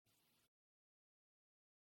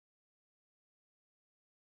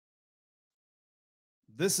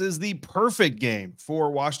This is the perfect game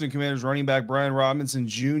for Washington Commanders running back Brian Robinson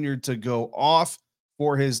Jr. to go off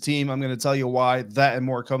for his team. I'm going to tell you why. That and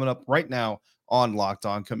more coming up right now on Locked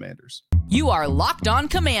On Commanders. You are Locked On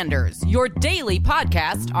Commanders, your daily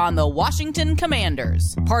podcast on the Washington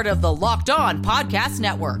Commanders. Part of the Locked On Podcast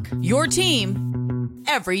Network, your team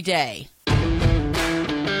every day.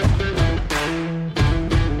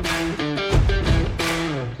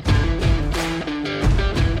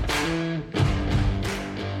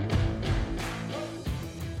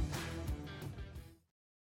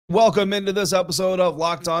 Welcome into this episode of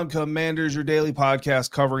Locked On Commanders, your daily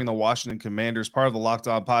podcast covering the Washington Commanders, part of the Locked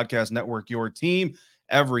On Podcast Network, your team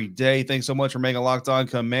every day. Thanks so much for making Locked On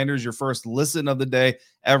Commanders your first listen of the day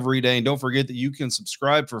every day. And don't forget that you can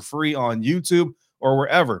subscribe for free on YouTube or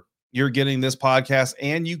wherever you're getting this podcast.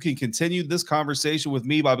 And you can continue this conversation with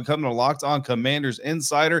me by becoming a Locked On Commanders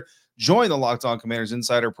Insider. Join the Locked On Commanders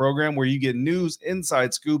Insider program where you get news,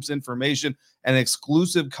 inside scoops, information, and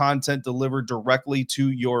exclusive content delivered directly to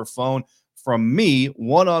your phone from me,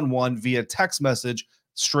 one-on-one via text message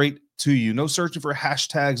straight to you. No searching for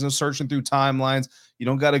hashtags, no searching through timelines. You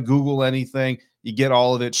don't got to Google anything. You get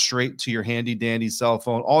all of it straight to your handy-dandy cell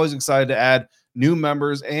phone. Always excited to add new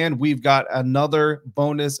members, and we've got another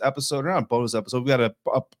bonus episode. Not a bonus episode. We've got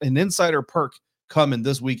an insider perk coming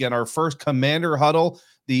this weekend. Our first Commander Huddle,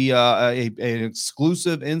 an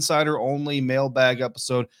exclusive insider-only mailbag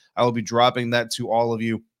episode. I will be dropping that to all of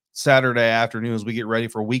you Saturday afternoon as we get ready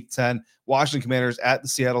for Week 10. Washington Commanders at the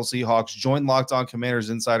Seattle Seahawks. Join Locked On Commanders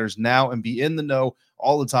Insiders now and be in the know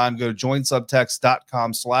all the time. Go to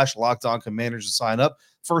joinsubtext.com/LockedOnCommanders to sign up.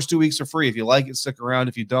 First 2 weeks are free. If you like it, stick around.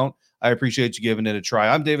 If you don't, I appreciate you giving it a try.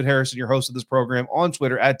 I'm David Harrison, your host of this program on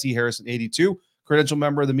Twitter at THarrison82. Credential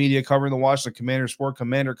member of the media covering the Washington Commanders for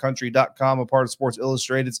CommanderCountry.com, a part of Sports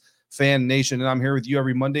Illustrated's Fan Nation. And I'm here with you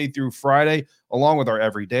every Monday through Friday, along with our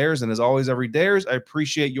everydayers. And as always, everydayers, I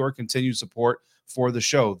appreciate your continued support for the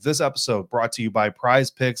show. This episode brought to you by Prize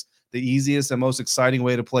Picks, the easiest and most exciting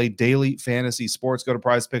way to play daily fantasy sports. Go to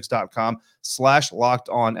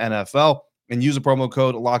prizepicks.com/LockedOnNFL and use a promo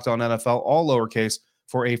code LockedOnNFL, all lowercase,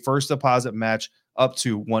 for a first deposit match up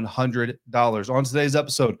to $100. On today's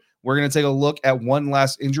episode, we're going to take a look at one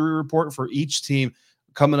last injury report for each team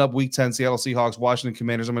coming up Week 10, Seattle Seahawks, Washington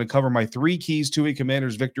Commanders. I'm going to cover my three keys to a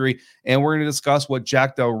Commanders victory, and we're going to discuss what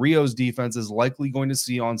Jack Del Rio's defense is likely going to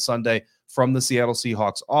see on Sunday from the Seattle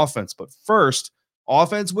Seahawks offense. But first,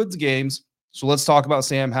 offense wins games, so let's talk about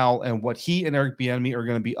Sam Howell and what he and Eric Bieniemy are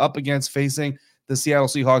going to be up against facing the Seattle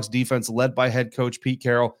Seahawks defense led by head coach Pete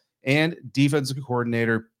Carroll and defensive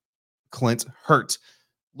coordinator Clint Hurt.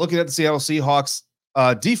 Looking at the Seattle Seahawks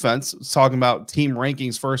defense, talking about team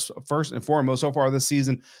rankings first and foremost. So far this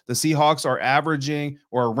season, the Seahawks are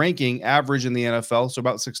ranking average in the NFL, so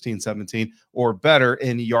about 16, 17 or better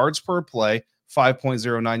in yards per play,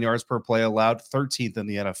 5.09 yards per play allowed, 13th in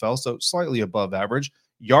the NFL, so slightly above average.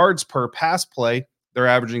 Yards per pass play, they're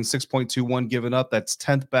averaging 6.21 given up. That's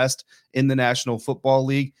 10th best in the National Football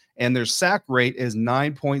League. And their sack rate is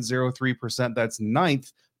 9.03%. That's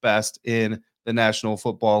 9th best in the National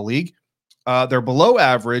Football League. They're below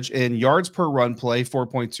average in yards per run play,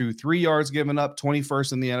 4.23 yards given up,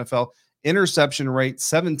 21st in the NFL. Interception rate,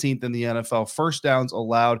 17th in the NFL. First downs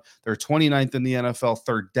allowed, they're 29th in the NFL.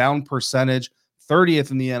 Third down percentage,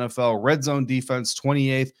 30th in the NFL. Red zone defense,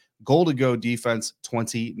 28th. Goal to go defense,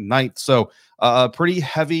 29th. So a pretty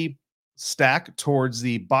heavy stack towards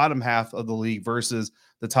the bottom half of the league versus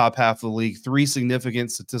the top half of the league. Three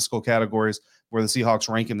significant statistical categories where the Seahawks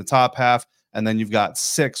rank in the top half, and then you've got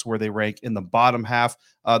 6 where they rank in the bottom half.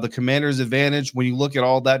 The Commanders' advantage, when you look at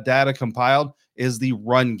all that data compiled, is the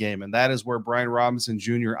run game, and that is where Brian Robinson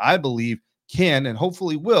Jr., I believe, can and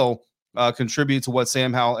hopefully will contribute to what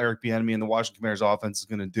Sam Howell, Eric Bieniemy, and the Washington Commanders offense is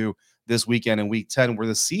going to do this weekend in Week 10, where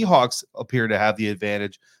the Seahawks appear to have the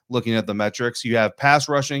advantage. Looking at the metrics, you have pass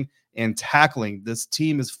rushing and tackling. This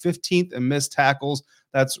team is 15th in missed tackles.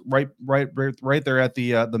 That's right there at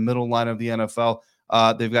the middle line of the NFL.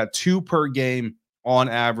 They've got 2 per game on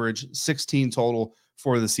average, 16 total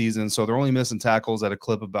for the season. So they're only missing tackles at a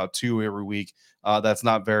clip of about 2 every week. That's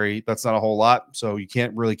not a whole lot. So you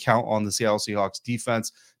can't really count on the Seattle Seahawks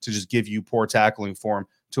defense to just give you poor tackling form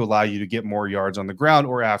to allow you to get more yards on the ground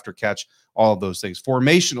or after catch, all of those things.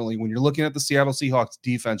 Formationally, when you're looking at the Seattle Seahawks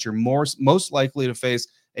defense, you're most likely to face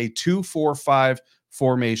a 2-4-5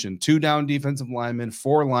 formation, 2 down defensive linemen,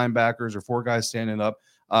 4 linebackers or 4 guys standing up,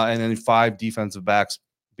 and then 5 defensive backs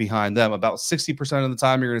behind them. About 60% of the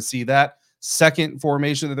time, you're going to see that. Second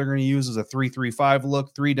formation that they're going to use is a 3-3-5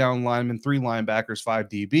 look, 3 down linemen, 3 linebackers, 5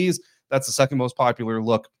 DBs. That's the second most popular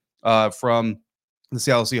look from the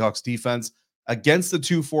Seattle Seahawks defense. Against the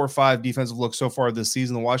 2-4-5 defensive look so far this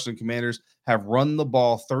season, the Washington Commanders have run the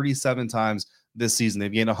ball 37 times this season. They've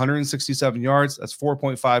gained 167 yards. That's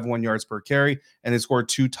 4.51 yards per carry, and they scored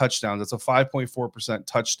 2 touchdowns. That's a 5.4%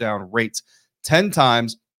 touchdown rate. 10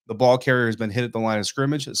 times the ball carrier has been hit at the line of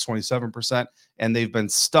scrimmage. It's 27%, and they've been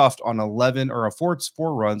stuffed on 11 or four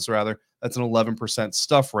runs rather. That's an 11%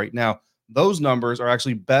 stuff rate. Now, those numbers are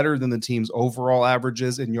actually better than the team's overall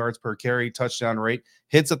averages in yards per carry, touchdown rate,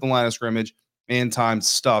 hits at the line of scrimmage, and times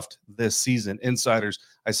stuffed this season. Insiders,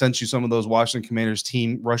 I sent you some of those Washington Commanders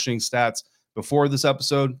team rushing stats before this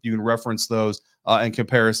episode. You can reference those in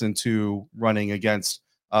comparison to running against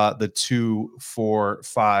the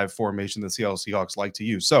 2-4-5 formation that Seattle Seahawks like to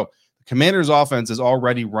use. So the Commanders offense is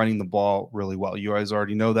already running the ball really well. You guys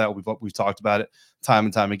already know that. We've talked about it time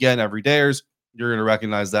and time again. Every dayers, you're going to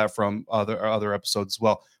recognize that from other episodes as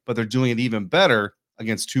well. But they're doing it even better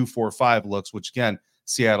against 2-4-5 looks, which again,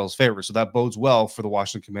 Seattle's favorite. So that bodes well for the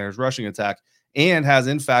Washington Commanders rushing attack, and has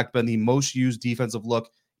in fact been the most used defensive look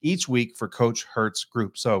each week for Coach Hurt's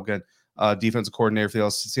group. So again, defensive coordinator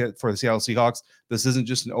for the Seattle Seahawks. This isn't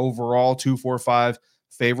just an overall 2-4-5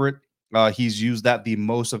 favorite. He's used that the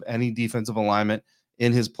most of any defensive alignment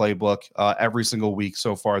in his playbook every single week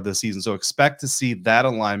so far this season. So expect to see that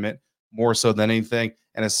alignment more so than anything,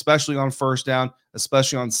 and especially on first down,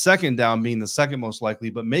 especially on second down being the second most likely,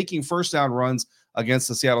 but making first down runs against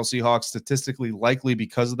the Seattle Seahawks statistically likely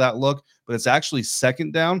because of that look, but it's actually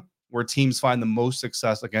second down where teams find the most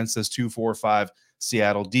success against this 2-4-5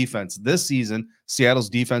 Seattle defense. This season, Seattle's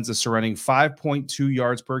defense is surrendering 5.2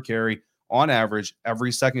 yards per carry on average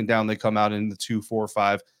every second down they come out in the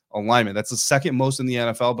 2-4-5 alignment. That's the second most in the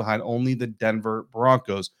NFL behind only the Denver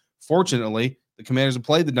Broncos. Fortunately, the Commanders have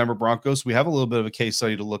played the Denver Broncos. We have a little bit of a case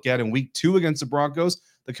study to look at. In week 2 against the Broncos,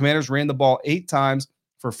 the Commanders ran the ball 8 times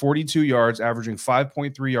for 42 yards, averaging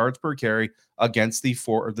 5.3 yards per carry against the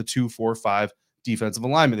 2-4-5 defensive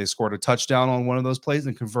alignment. They scored a touchdown on one of those plays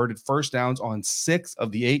and converted first downs on 6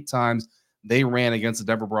 of the 8 times they ran against the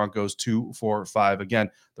Denver Broncos 2-4-5. Again,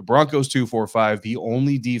 the Broncos 2-4-5, the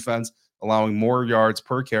only defense allowing more yards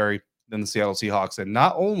per carry than the Seattle Seahawks. And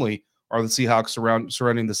not only are the Seahawks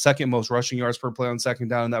surrounding the second most rushing yards per play on second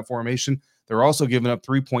down in that formation, they're also giving up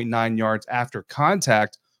 3.9 yards after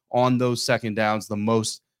contact on those second downs, the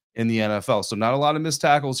most in the NFL. So not a lot of missed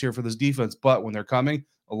tackles here for this defense, but when they're coming,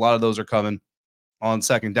 a lot of those are coming on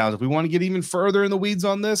second downs. If we want to get even further in the weeds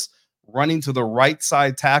on this, running to the right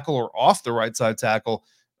side tackle or off the right side tackle,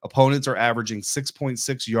 opponents are averaging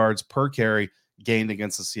 6.6 yards per carry gained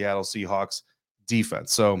against the Seattle Seahawks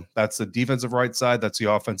defense. So that's the defensive right side. That's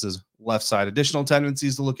the offense's left side. Additional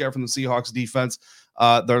tendencies to look at from the Seahawks defense.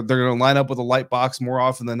 They're going to line up with a light box more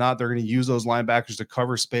often than not. They're going to use those linebackers to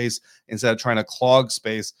cover space instead of trying to clog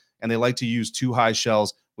space. And they like to use 2 high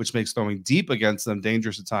shells, which makes throwing deep against them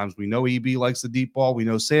dangerous at times. We know EB likes the deep ball. We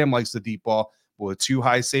know Sam likes the deep ball. But with 2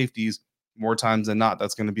 high safeties, more times than not,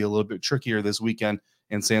 that's going to be a little bit trickier this weekend.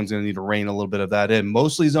 And Sam's going to need to rein a little bit of that in.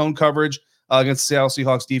 Mostly zone coverage against the Seattle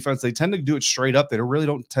Seahawks defense. They tend to do it straight up. They really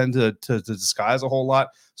don't tend to disguise a whole lot.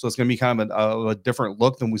 So it's going to be kind of a different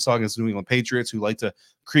look than we saw against the New England Patriots, who like to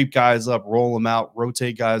creep guys up, roll them out,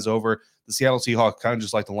 rotate guys over. The Seattle Seahawks kind of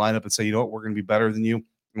just like to line up and say, you know what, we're going to be better than you,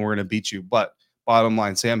 and we're going to beat you. But bottom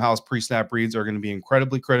line, Sam Howell's pre-snap reads are going to be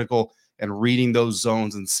incredibly critical, and reading those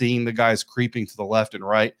zones and seeing the guys creeping to the left and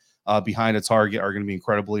right behind a target are going to be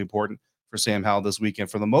incredibly important for Sam Howell this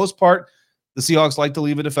weekend. For the most part, the Seahawks like to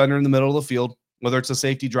leave a defender in the middle of the field, whether it's a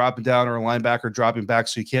safety dropping down or a linebacker dropping back,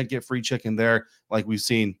 so you can't get free chicken there like we've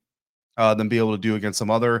seen them be able to do against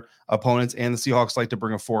some other opponents. And the Seahawks like to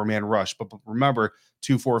bring a 4-man rush. But remember,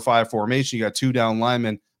 2-4-5 formation, you got 2 down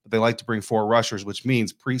linemen, but they like to bring 4 rushers, which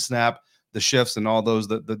means pre-snap, the shifts and all those,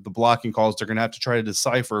 the blocking calls, they're going to have to try to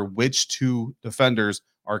decipher which 2 defenders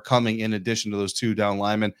are coming in addition to those 2 down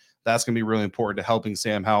linemen. That's going to be really important to helping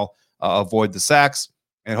Sam Howell avoid the sacks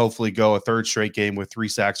and hopefully go a 3rd straight game with 3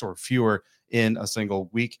 sacks or fewer in a single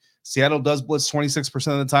week. Seattle does blitz 26%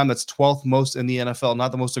 of the time. That's 12th most in the NFL.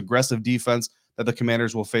 Not the most aggressive defense that the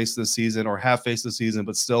Commanders will face this season or have faced this season,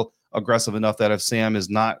 but still aggressive enough that if Sam is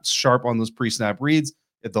not sharp on those pre-snap reads,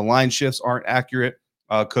 if the line shifts aren't accurate,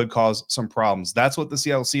 could cause some problems. That's what the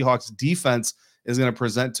Seattle Seahawks defense is going to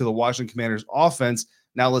present to the Washington Commanders offense.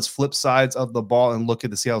 Now let's flip sides of the ball and look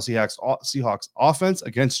at the Seattle Seahawks offense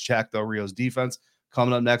against Jack Del Rio's defense.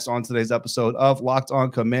 Coming up next on today's episode of Locked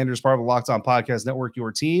On Commanders, part of the Locked On Podcast Network,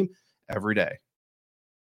 your team every day.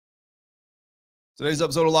 Today's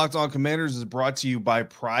episode of Locked On Commanders is brought to you by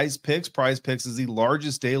Prize Picks. Prize Picks is the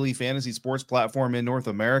largest daily fantasy sports platform in North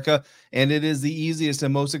America, and it is the easiest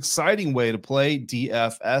and most exciting way to play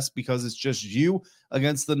DFS because it's just you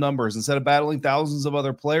against the numbers. Instead of battling thousands of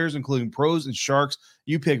other players, including pros and sharks,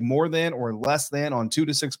 you pick more than or less than on 2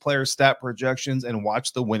 to 6 player stat projections and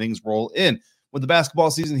watch the winnings roll in. With the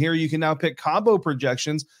basketball season here, you can now pick combo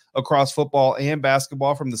projections across football and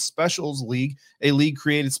basketball from the Specials League, a league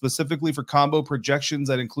created specifically for combo projections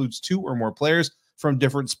that includes 2 or more players from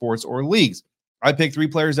different sports or leagues. I pick 3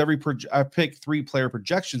 player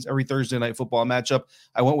projections every Thursday night football matchup.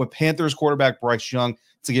 I went with Panthers quarterback Bryce Young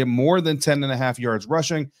to get more than 10.5 yards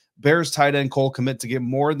rushing, Bears tight end Cole Kmet to get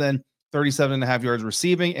more than 37.5 yards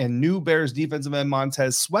receiving, and new Bears defensive end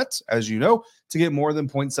Montez Sweat, as you know, to get more than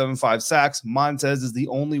 0.75 sacks. Montez is the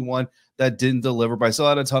only one that didn't deliver, but I still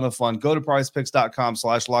had a ton of fun. Go to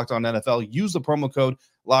prizepicks.com/LockedOnNFL. Use the promo code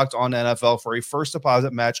LockedOnNFL for a first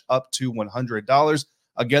deposit match up to $100.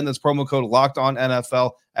 Again, that's promo code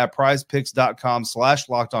LockedOnNFL at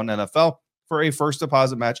prizepicks.com/LockedOnNFL for a first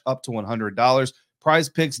deposit match up to $100. Prize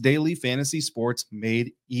Picks daily fantasy sports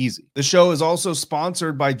made easy. The show is also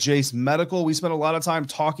sponsored by Jace Medical. We spend a lot of time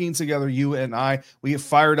talking together, you and I. We get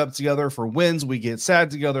fired up together for wins. We get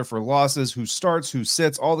sad together for losses, who starts, who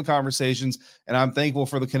sits, all the conversations. And I'm thankful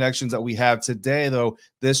for the connections that we have today, though.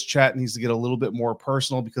 This chat needs to get a little bit more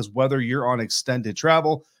personal because whether you're on extended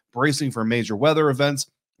travel, bracing for major weather events,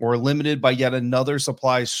 or limited by yet another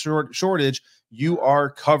supply shortage, you are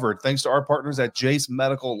covered. Thanks to our partners at Jace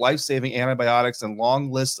Medical, life-saving antibiotics and long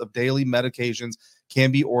lists of daily medications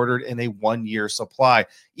can be ordered in a 1-year supply.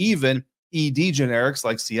 Even ED generics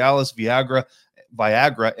like Cialis, Viagra,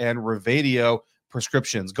 and Revadio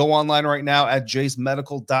prescriptions. Go online right now at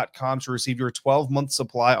jacemedical.com to receive your 12-month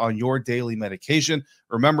supply on your daily medication.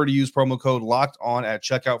 Remember to use promo code LOCKEDON at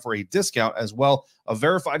checkout for a discount as well. A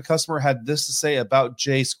verified customer had this to say about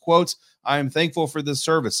Jace, quote, "I am thankful for this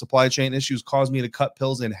service. Supply chain issues caused me to cut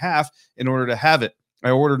pills in half in order to have it. I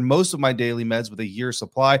ordered most of my daily meds with a year's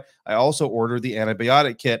supply. I also ordered the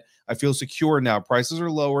antibiotic kit. I feel secure now. Prices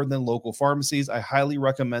are lower than local pharmacies. I highly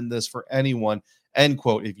recommend this for anyone." End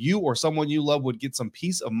quote. If you or someone you love would get some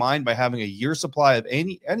peace of mind by having a year's supply of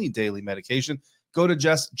any daily medication, go to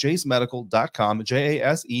jacemedical.com,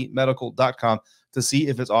 JASE medical.com to see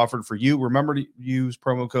if it's offered for you. Remember to use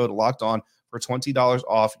promo code Locked On for $20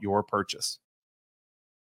 off your purchase.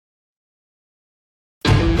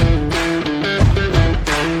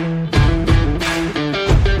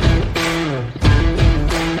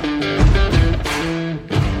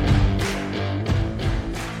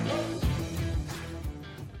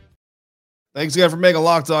 Thanks again for making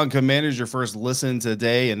Locked On Commanders your first listen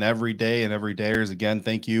today and every day and every dayers. Again,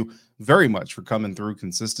 thank you very much for coming through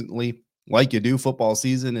consistently like you do. Football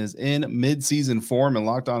season is in mid-season form, and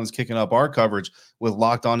Locked On is kicking up our coverage with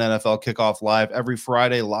Locked On NFL Kickoff Live. Every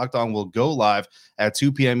Friday, Locked On will go live at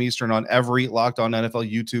 2 p.m. Eastern on every Locked On NFL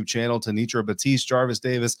YouTube channel. Tanitra Batiste, Jarvis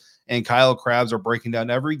Davis, and Kyle Krabs are breaking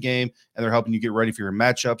down every game, and they're helping you get ready for your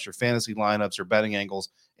matchups, your fantasy lineups, your betting angles,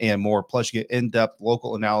 and more. Plus, you get in-depth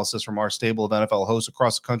local analysis from our stable of NFL hosts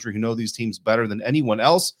across the country who know these teams better than anyone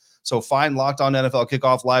else. So find Locked On NFL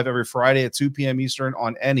Kickoff Live every Friday at 2 p.m. Eastern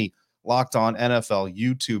on any Locked On NFL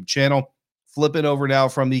YouTube channel. Flipping over now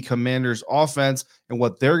from the Commanders offense and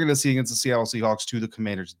what they're going to see against the Seattle Seahawks to the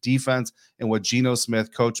Commanders defense and what Geno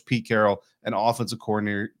Smith, Coach Pete Carroll, and offensive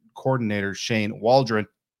coordinator Shane Waldron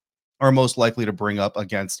are most likely to bring up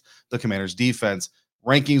against the Commanders defense.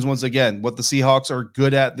 Rankings, once again, what the Seahawks are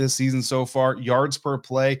good at this season so far: yards per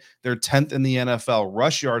play, they're 10th in the NFL.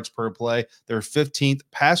 Rush yards per play, they're 15th.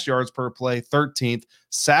 Pass yards per play, 13th.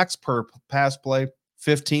 Sacks per pass play,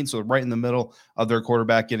 15th, so right in the middle of their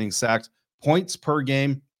quarterback getting sacked. Points per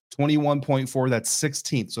game, 21.4, that's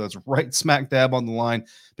 16th. So that's right smack dab on the line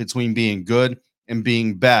between being good and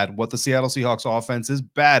being bad. What the Seattle Seahawks offense is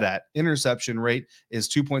bad at: interception rate is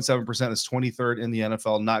 2.7%, is 23rd in the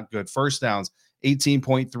NFL, not good. First downs,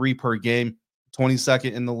 18.3 per game,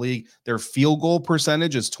 22nd in the league. Their field goal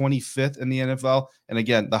percentage is 25th in the NFL. And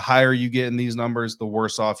again, the higher you get in these numbers, the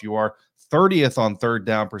worse off you are. 30th on third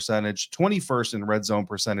down percentage, 21st in red zone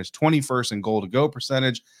percentage, 21st in goal to go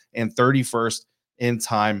percentage, and 31st in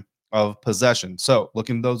time of possession. So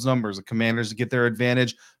looking at those numbers, the Commanders to get their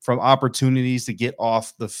advantage from opportunities to get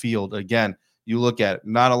off the field. Again, you look at it,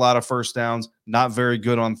 not a lot of first downs, not very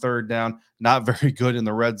good on third down, not very good in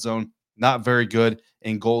the red zone, not very good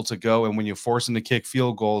in goal to go. And when you force them to kick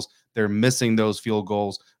field goals, they're missing those field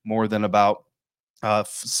goals more than about only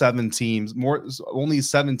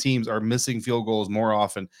 7 teams are missing field goals more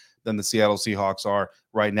often than the Seattle Seahawks are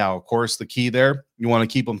right now. Of course, the key there, you want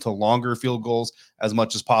to keep them to longer field goals as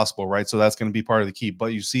much as possible, right? So that's going to be part of the key.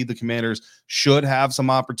 But you see the Commanders should have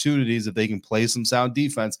some opportunities if they can play some sound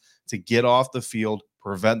defense to get off the field,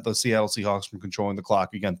 prevent the Seattle Seahawks from controlling the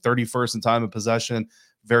clock. Again, 31st in time of possession,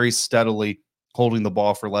 very steadily holding the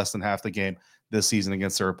ball for less than half the game this season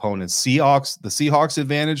against their opponents. The Seahawks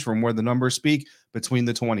advantage from where the numbers speak, between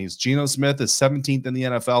the 20s. Geno Smith is 17th in the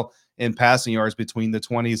NFL in passing yards between the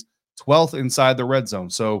 20s, 12th inside the red zone.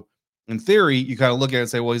 So in theory, you kind of look at it and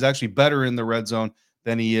say, well, he's actually better in the red zone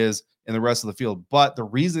than he is in the rest of the field. But the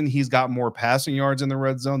reason he's got more passing yards in the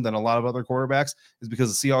red zone than a lot of other quarterbacks is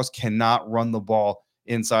because the Seahawks cannot run the ball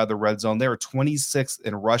inside the red zone. They are 26th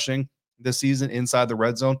in rushing this season inside the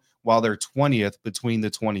red zone, while they're 20th between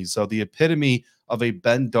the 20s. So the epitome of a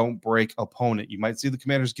bend, don't break opponent. You might see the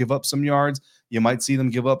Commanders give up some yards. You might see them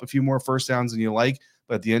give up a few more first downs than you like.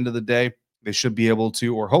 But at the end of the day, they should be able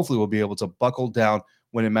to, or hopefully will be able to, buckle down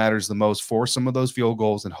when it matters the most, force some of those field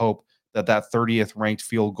goals, and hope that 30th ranked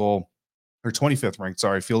field goal, or 25th ranked,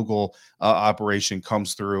 field goal operation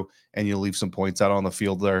comes through and you leave some points out on the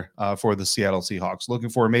field there for the Seattle Seahawks. Looking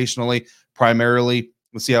formationally, primarily,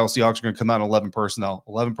 the Seattle Seahawks are going to come out in 11 personnel.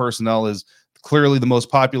 11 personnel is clearly the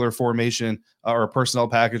most popular formation or personnel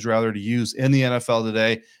package, rather, to use in the NFL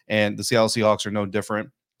today, and the Seattle Seahawks are no different.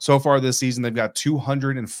 So far this season, they've got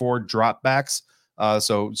 204 dropbacks,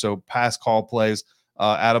 so pass call plays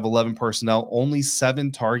out of 11 personnel. Only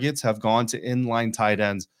 7 targets have gone to inline tight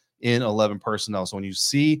ends in 11 personnel. So when you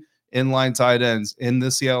see inline tight ends in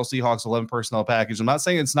the Seattle Seahawks 11 personnel package, I'm not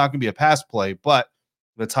saying it's not going to be a pass play, but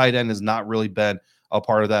the tight end has not really been a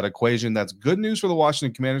part of that equation. That's good news for the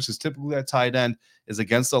Washington Commanders, because typically that tight end is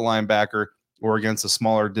against a linebacker or against a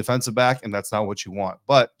smaller defensive back, and that's not what you want.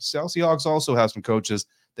 But Seattle Seahawks also have some coaches.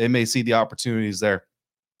 They may see the opportunities there,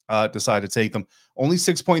 decide to take them. Only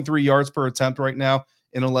 6.3 yards per attempt right now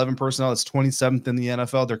in 11 personnel. It's 27th in the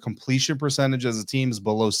NFL. Their completion percentage as a team is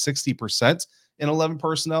below 60% in 11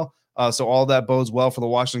 personnel. So all that bodes well for the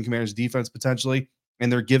Washington Commanders defense potentially. And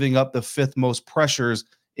they're giving up the 5th most pressures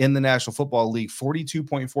in the National Football League.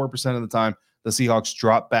 42.4% of the time, the Seahawks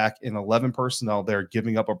drop back in 11 personnel. They're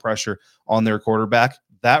giving up a pressure on their quarterback.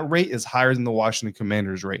 That rate is higher than the Washington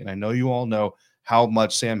Commanders rate. And I know you all know how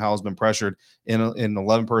much Sam Howell has been pressured in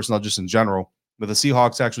 11 personnel just in general, but the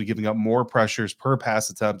Seahawks actually giving up more pressures per pass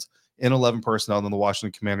attempt in 11 personnel than the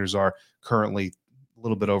Washington Commanders are currently, a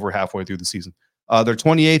little bit over halfway through the season. They're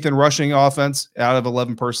 28th in rushing offense out of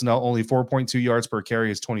 11 personnel. Only 4.2 yards per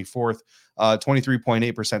carry is 24th.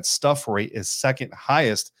 23.8% stuff rate is second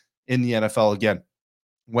highest in the NFL, again,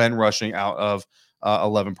 when rushing out of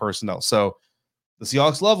 11 personnel. So the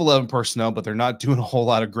Seahawks love 11 personnel, but they're not doing a whole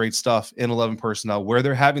lot of great stuff in 11 personnel. Where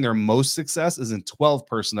they're having their most success is in 12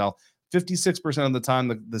 personnel. 56% of the time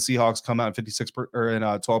the Seahawks come out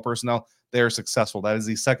in 12 personnel, they are successful. That is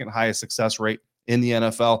the second highest success rate in the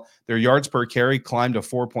NFL. Their yards per carry climbed to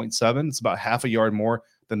 4.7. It's about half a yard more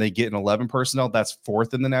than they get in 11 personnel. That's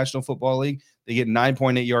 4th in the National Football League. They get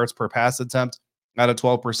 9.8 yards per pass attempt out of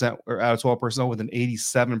 12%, or out of 12 personnel, with an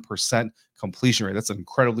 87% completion rate. That's an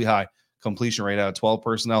incredibly high completion rate out of 12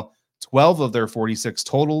 personnel. 12 of their 46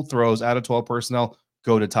 total throws out of 12 personnel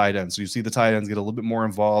go to tight ends. So you see the tight ends get a little bit more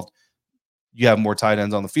involved. You have more tight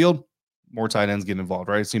ends on the field, more tight ends get involved,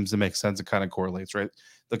 right? It seems to make sense. It kind of correlates, right?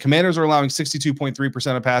 The Commanders are allowing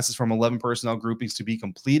 62.3% of passes from 11 personnel groupings to be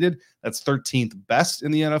completed. That's 13th best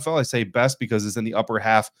in the NFL. I say best because it's in the upper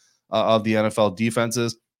half of the NFL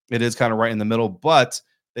defenses. It is kind of right in the middle, but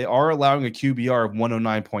they are allowing a QBR of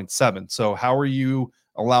 109.7. So how are you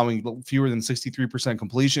allowing fewer than 63%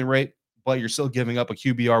 completion rate, but you're still giving up a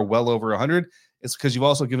QBR well over 100? It's because you've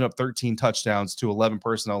also given up 13 touchdowns to 11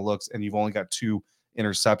 personnel looks, and you've only got 2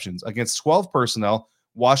 interceptions. Against 12 personnel,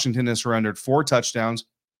 Washington has surrendered 4 touchdowns,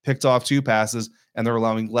 picked off 2 passes, and they're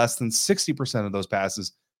allowing less than 60% of those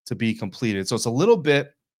passes to be completed. So it's a little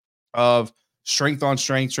bit of strength on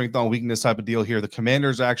strength, strength on weakness type of deal here. The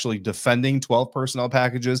Commanders are actually defending 12 personnel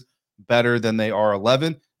packages better than they are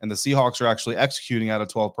 11, and the Seahawks are actually executing out of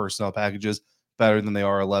 12 personnel packages better than they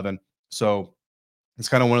are 11. So it's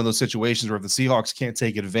kind of one of those situations where if the Seahawks can't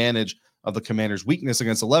take advantage of the Commanders' weakness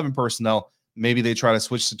against 11 personnel, maybe they try to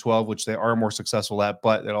switch to 12, which they are more successful at,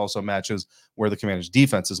 but it also matches where the Commanders'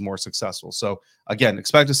 defense is more successful. So again,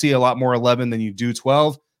 expect to see a lot more 11 than you do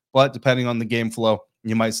 12, but depending on the game flow,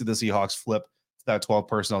 you might see the Seahawks flip to that 12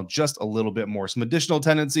 personnel just a little bit more. Some additional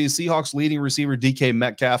tendencies: Seahawks leading receiver DK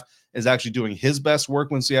Metcalf is actually doing his best work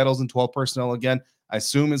when Seattle's in 12 personnel again. I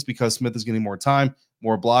assume it's because Smith is getting more time,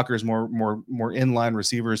 more blockers, more inline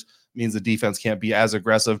receivers means the defense can't be as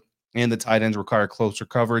aggressive, and the tight ends require closer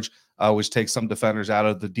coverage, which takes some defenders out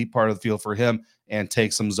of the deep part of the field for him and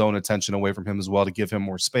takes some zone attention away from him as well to give him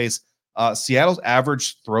more space. Seattle's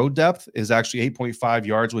average throw depth is actually 8.5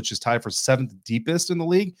 yards, which is tied for seventh deepest in the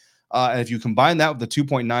league. And if you combine that with the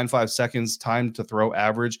 2.95 seconds time to throw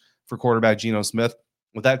average for quarterback Geno Smith,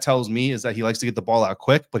 what that tells me is that he likes to get the ball out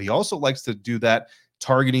quick, but he also likes to do that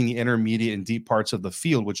targeting the intermediate and deep parts of the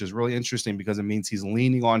field, which is really interesting because it means he's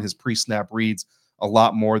leaning on his pre-snap reads a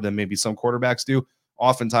lot more than maybe some quarterbacks do.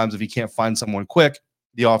 Oftentimes, if he can't find someone quick,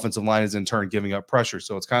 the offensive line is in turn giving up pressure.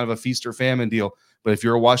 So it's kind of a feast or famine deal. But if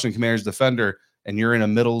you're a Washington Commanders defender and you're in a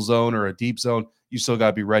middle zone or a deep zone, you still got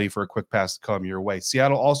to be ready for a quick pass to come your way.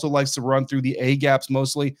 Seattle also likes to run through the A gaps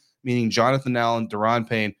mostly, meaning Jonathan Allen, Daron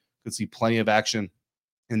Payne could see plenty of action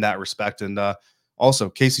in that respect. And also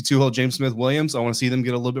Casey Tuhill, James Smith-Williams, I want to see them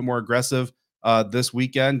get a little bit more aggressive this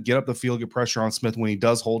weekend, get up the field, get pressure on Smith when he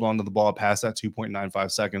does hold on to the ball past that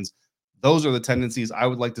 2.95 seconds. Those are the tendencies I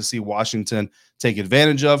would like to see Washington take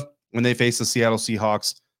advantage of when they face the Seattle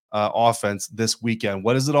Seahawks offense this weekend.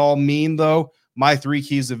 What does it all mean, though? My 3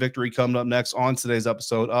 keys to victory coming up next on today's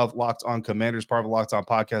episode of Locked On Commanders, part of the Locked On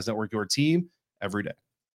Podcast Network, your team every day.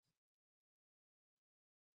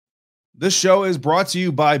 This show is brought to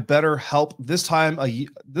you by BetterHelp. This time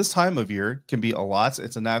of year can be a lot.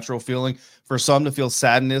 It's a natural feeling for some to feel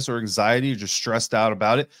sadness or anxiety or just stressed out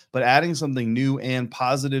about it. But adding something new and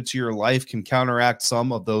positive to your life can counteract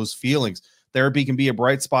some of those feelings. Therapy can be a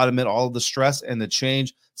bright spot amid all of the stress and the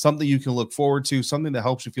change, something you can look forward to, something that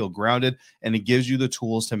helps you feel grounded, and it gives you the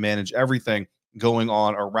tools to manage everything going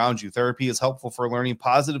on around you. Therapy is helpful for learning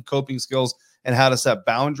positive coping skills and how to set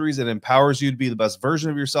boundaries. It empowers you to be the best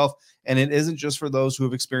version of yourself. And it isn't just for those who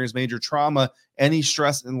have experienced major trauma. Any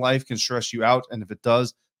stress in life can stress you out. And if it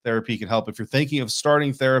does, therapy can help. If you're thinking of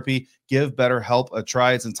starting therapy, give BetterHelp a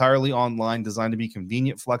try. It's entirely online, designed to be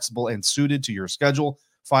convenient, flexible, and suited to your schedule.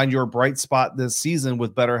 Find your bright spot this season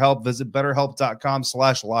with BetterHelp. Visit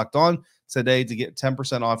BetterHelp.com/lockedon today to get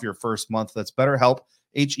 10% off your first month. That's BetterHelp,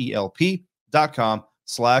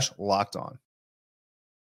 HELP.com/lockedon.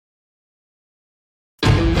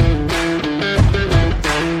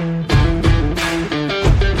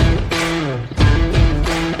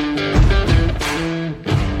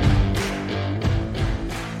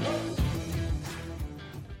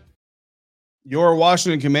 Your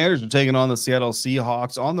Washington Commanders are taking on the Seattle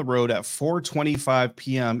Seahawks on the road at 4:25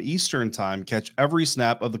 p.m. Eastern Time. Catch every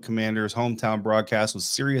snap of the Commanders' hometown broadcast with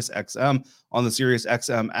SiriusXM on the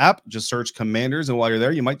SiriusXM app. Just search Commanders, and while you're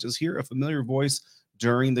there, you might just hear a familiar voice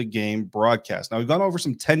during the game broadcast. Now, we've gone over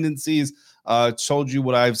some tendencies, told you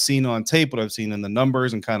what I've seen on tape, what I've seen in the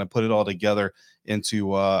numbers, and kind of put it all together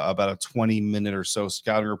into about a 20-minute or so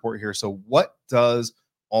scouting report here. So what does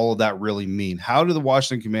all of that really mean? How do the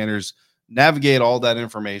Washington Commanders navigate all that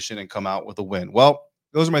information and come out with a win? Well,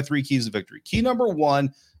 those are my 3 keys to victory. Key number 1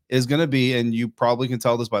 is going to be, and you probably can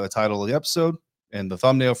tell this by the title of the episode and the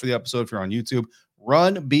thumbnail for the episode if you're on YouTube,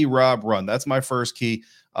 run, B-Rob, run. That's my first key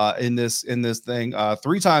in this thing.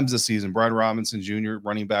 3 times this season, Brian Robinson Jr.,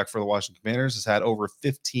 running back for the Washington Commanders, has had over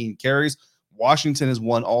 15 carries. Washington has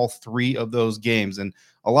won all 3 of those games. And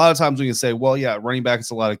a lot of times we can say, well, yeah, running back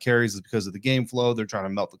gets a lot of carries is because of the game flow. They're trying to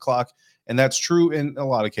melt the clock. And that's true in a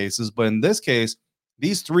lot of cases. But in this case,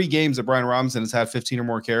 these 3 games that Brian Robinson has had 15 or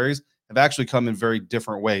more carries have actually come in very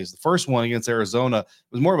different ways. The first one against Arizona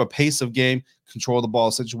was more of a pace of game, control the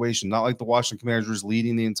ball situation, not like the Washington Commanders was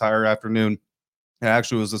leading the entire afternoon. It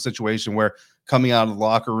actually was a situation where coming out of the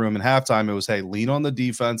locker room in halftime, it was, hey, lean on the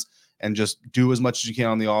defense and just do as much as you can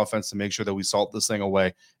on the offense to make sure that we salt this thing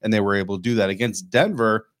away. And they were able to do that. Against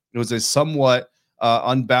Denver, it was a somewhat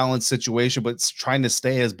unbalanced situation, but trying to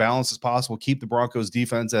stay as balanced as possible, keep the Broncos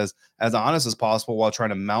defense as honest as possible while trying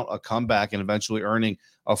to mount a comeback and eventually earning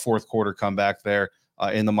a fourth quarter comeback there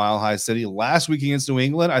in the Mile High City. Last week against New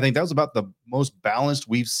England, I think that was about the most balanced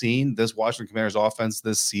we've seen this Washington Commanders offense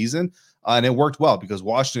this season. And it worked well because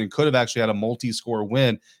Washington could have actually had a multi-score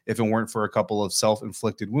win if it weren't for a couple of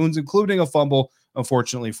self-inflicted wounds, including a fumble,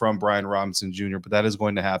 unfortunately, from Brian Robinson Jr., but that is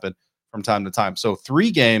going to happen from time to time. So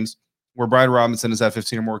 3 games where Brian Robinson has had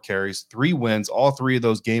 15 or more carries, 3 wins, all 3 of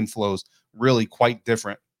those game flows really quite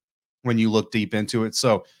different when you look deep into it.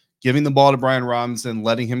 So giving the ball to Brian Robinson,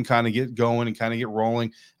 letting him kind of get going and kind of get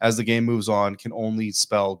rolling as the game moves on can only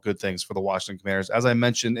spell good things for the Washington Commanders. As I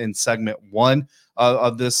mentioned in segment 1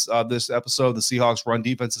 of this episode, the Seahawks run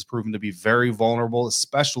defense has proven to be very vulnerable,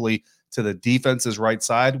 especially to the defense's right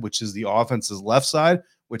side, which is the offense's left side,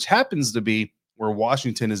 which happens to be where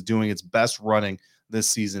Washington is doing its best running this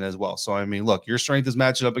season as well. So, I mean, look, your strength is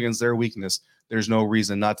matched up against their weakness. There's no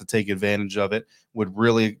reason not to take advantage of it. Would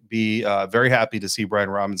really be very happy to see Brian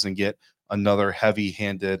Robinson get another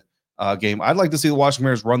heavy-handed game. I'd like to see the Washington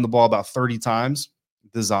Commanders run the ball about 30 times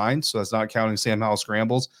designed, so that's not counting Sam Howell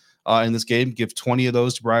scrambles in this game. Give 20 of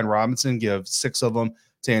those to Brian Robinson, give 6 of them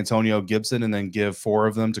to Antonio Gibson, and then give 4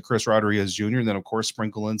 of them to Chris Rodriguez Jr., and then, of course,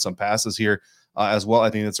 sprinkle in some passes here as well. I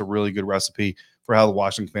think that's a really good recipe for how the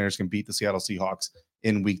Washington Commanders can beat the Seattle Seahawks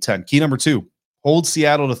in Week 10. Key number 2, hold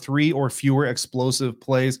Seattle to 3 or fewer explosive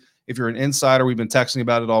plays. If you're an insider, we've been texting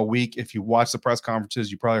about it all week. If you watch the press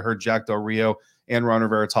conferences, you probably heard Jack Del Rio and Ron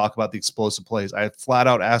Rivera talk about the explosive plays. I flat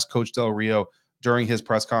out asked Coach Del Rio during his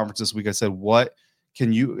press conference this week, I said, what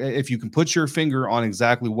can you, if you can put your finger on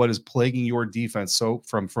exactly what is plaguing your defense, so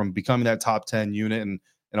from becoming that top 10 unit and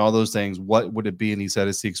all those things, what would it be? And he said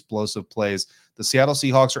it's the explosive plays. The Seattle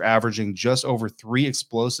Seahawks are averaging just over 3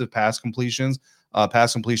 explosive pass completions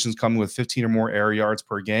coming with 15 or more air yards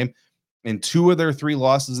per game. In 2 of their 3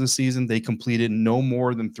 losses this season, they completed no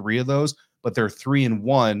more than 3 of those, but they're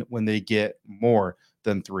 3-1 when they get more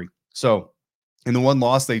than 3. So in the one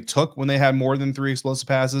loss they took when they had more than 3 explosive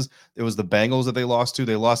passes, it was the Bengals that they lost to.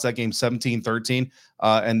 They lost that game 17-13,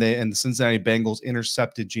 and the Cincinnati Bengals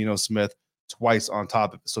intercepted Geno Smith twice on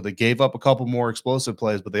top of it. So they gave up a couple more explosive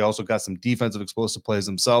plays, but they also got some defensive explosive plays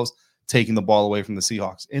themselves, taking the ball away from the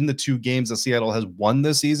Seahawks. In the 2 games that Seattle has won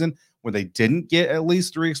this season, where they didn't get at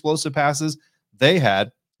least 3 explosive passes, they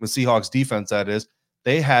had, the Seahawks defense that is,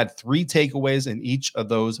 they had 3 takeaways in each of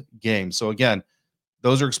those games. So again,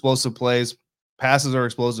 those are explosive plays. Passes are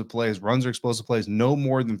explosive plays. Runs are explosive plays. No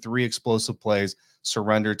more than 3 explosive plays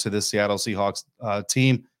surrendered to the Seattle Seahawks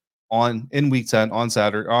team in Week 10 on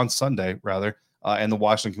Sunday, and the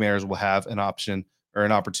Washington Commanders will have an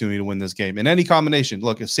opportunity to win this game in any combination.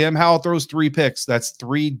 Look, if Sam Howell throws 3 picks, that's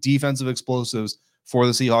 3 defensive explosives for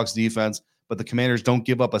the Seahawks defense, but the Commanders don't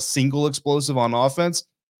give up a single explosive on offense,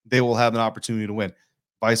 they will have an opportunity to win.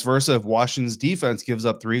 Vice versa, if Washington's defense gives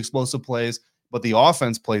up 3 explosive plays, but the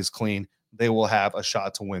offense plays clean, they will have a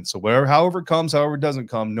shot to win. So however it comes, however it doesn't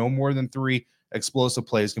come, no more than 3 explosive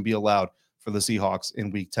plays can be allowed for the Seahawks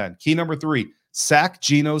in Week 10. Key number 3, sack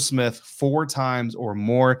Geno Smith 4 times or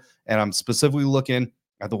more. And I'm specifically looking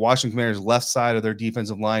at the Washington Commanders' left side of their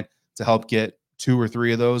defensive line to help get 2 or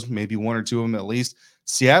 3 of those, maybe 1 or 2 of them at least.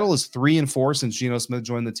 Seattle is 3-4 since Geno Smith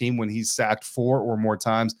joined the team when he's sacked 4 or more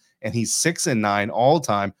times, and he's 6-9 all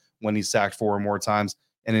time when he's sacked 4 or more times.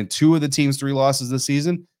 And in 2 of the team's 3 losses this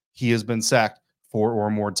season, he has been sacked 4 or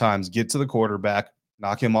more times. Get to the quarterback,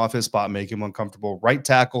 knock him off his spot, make him uncomfortable. Right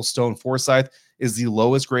tackle Stone Forsythe is the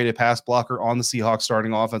lowest graded pass blocker on the Seahawks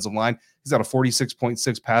starting offensive line. He's got a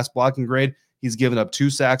 46.6 pass blocking grade. He's given up 2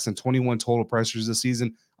 sacks and 21 total pressures this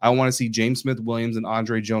season. I want to see James Smith-Williams and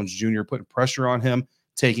Andre Jones Jr. putting pressure on him,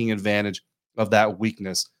 taking advantage of that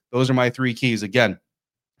weakness. Those are my 3 keys. Again,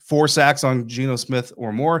 4 sacks on Geno Smith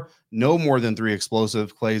or more, no more than 3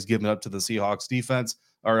 explosive plays given up to the Seahawks defense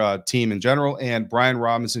or team in general, and Brian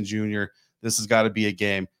Robinson Jr., this has got to be a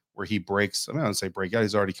game where he breaks. I don't say break out.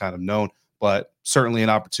 He's already kind of known, but certainly an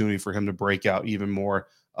opportunity for him to break out even more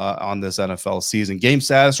on this NFL season. Game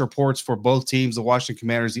status reports for both teams. The Washington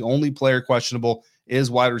Commanders, the only player questionable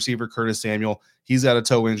is wide receiver Curtis Samuel. He's got a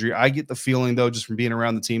toe injury. I get the feeling, though, just from being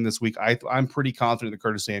around the team this week, I'm pretty confident that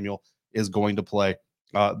Curtis Samuel is going to play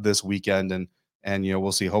this weekend. And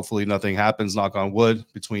we'll see. Hopefully nothing happens, knock on wood,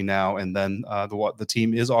 between now and then. The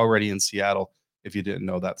team is already in Seattle, if you didn't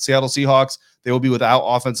know that. Seattle Seahawks, they will be without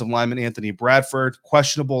offensive lineman Anthony Bradford,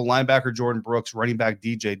 questionable linebacker Jordan Brooks, running back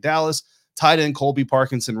DJ Dallas, tight end Colby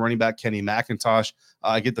Parkinson, running back Kenny McIntosh.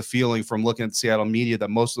 I get the feeling from looking at Seattle media that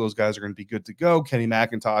most of those guys are going to be good to go. Kenny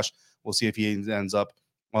McIntosh, we'll see if he ends up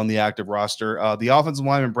on the active roster. The offensive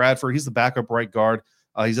lineman Bradford, he's the backup right guard.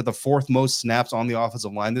 He's at the 4th most snaps on the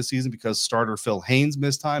offensive line this season because starter Phil Haynes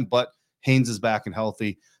missed time, but Haynes is back and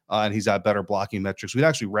healthy, and he's got better blocking metrics. We'd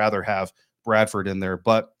actually rather have Bradford in there,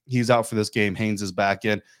 but he's out for this game. Haynes is back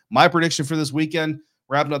in. My prediction for this weekend,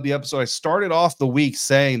 wrapping up the episode, I started off the week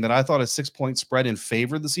saying that I thought a 6-point spread in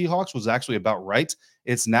favor of the Seahawks was actually about right.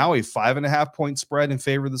 It's now a 5.5-point spread in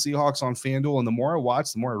favor of the Seahawks on FanDuel, and the more I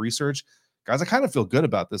watch, the more I research, guys, I kind of feel good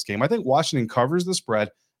about this game. I think Washington covers the spread,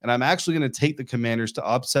 and I'm actually going to take the Commanders to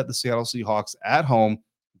upset the Seattle Seahawks at home.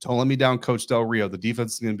 Don't let me down, Coach Del Rio. The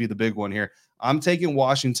defense is going to be the big one here. I'm taking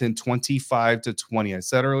Washington 25-20. I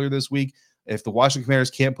said earlier this week, if the Washington Commanders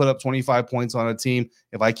can't put up 25 points on a team,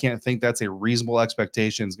 if I can't think that's a reasonable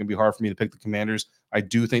expectation, it's going to be hard for me to pick the Commanders. I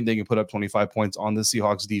do think they can put up 25 points on the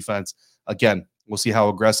Seahawks defense. Again, we'll see how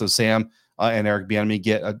aggressive Sam and Eric Bieniemy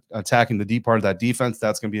get attacking the deep part of that defense.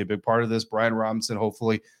 That's going to be a big part of this. Brian Robinson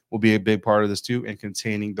hopefully will be a big part of this too, and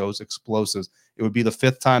containing those explosives. It would be the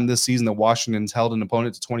 5th time this season that Washington's held an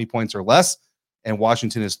opponent to 20 points or less, and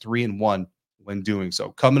Washington is 3-1 when doing so.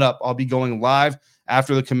 Coming up, I'll be going live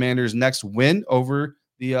after the Commanders' next win over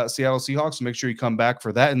the Seattle Seahawks. So make sure you come back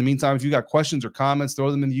for that. In the meantime, if you got questions or comments,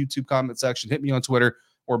 throw them in the YouTube comment section. Hit me on Twitter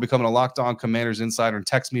or becoming a Locked On Commanders insider and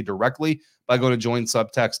text me directly by going to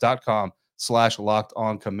joinsubtext.com/Locked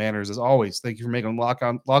On Commanders. As always, thank you for making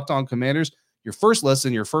Locked On Commanders your first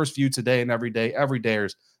listen, your first view today and every day.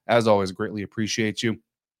 Everydayers, as always, greatly appreciate you.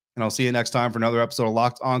 And I'll see you next time for another episode of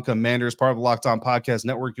Locked On Commanders, part of the Locked On Podcast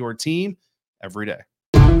Network, your team every day.